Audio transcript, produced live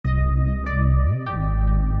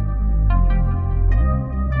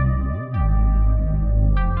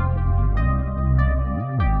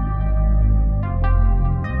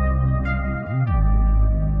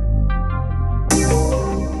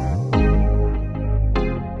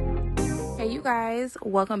you guys,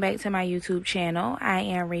 welcome back to my YouTube channel. I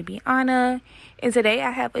am Review+Install, and today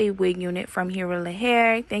I have a wig unit from Hurela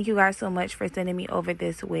hair. Thank you guys so much for sending me over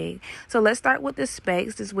this wig. So let's start with the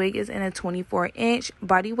specs. This wig is in a 24-inch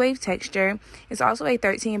body wave texture. It's also a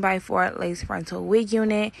 13x4 lace frontal wig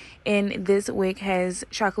unit, and this wig has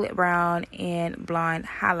chocolate brown and blonde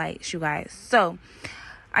highlights, you guys. So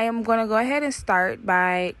I am going to go ahead and start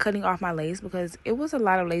by cutting off my lace because it was a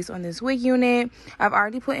lot of lace on this wig unit. I've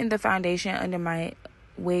already put in the foundation under my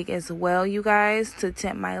wig as well, you guys, to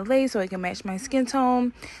tint my lace so it can match my skin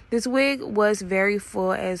tone. This wig was very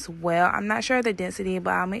full as well. I'm not sure of the density,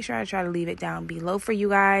 but I'll make sure I try to leave it down below for you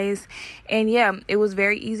guys. And yeah, it was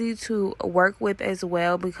very easy to work with as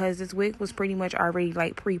well because this wig was pretty much already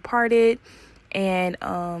like pre-parted, and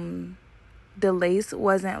the lace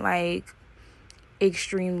wasn't like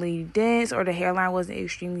extremely dense, or the hairline wasn't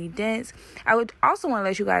extremely dense. I would also want to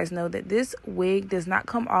let you guys know that this wig does not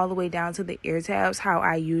come all the way down to the ear tabs how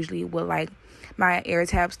I usually would like my ear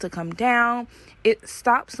tabs to come down. It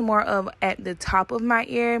stops more of at the top of my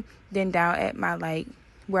ear than down at my like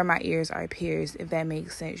where my ears are pierced, if that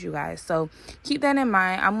makes sense, you guys. So keep that in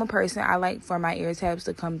mind. I'm a person, I like for my ear tabs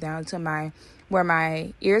to come down to my where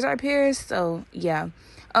my ears are pierced. So yeah,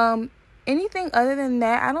 anything other than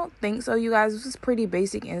that, I don't think so, you guys. This is pretty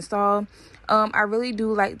basic install. I really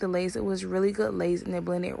do like the lace. It was really good lace, and it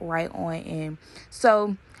blended right on in.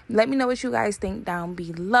 So let me know what you guys think down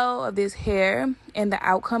below of this hair and the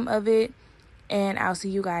outcome of it, and I'll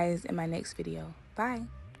see you guys in my next video. Bye.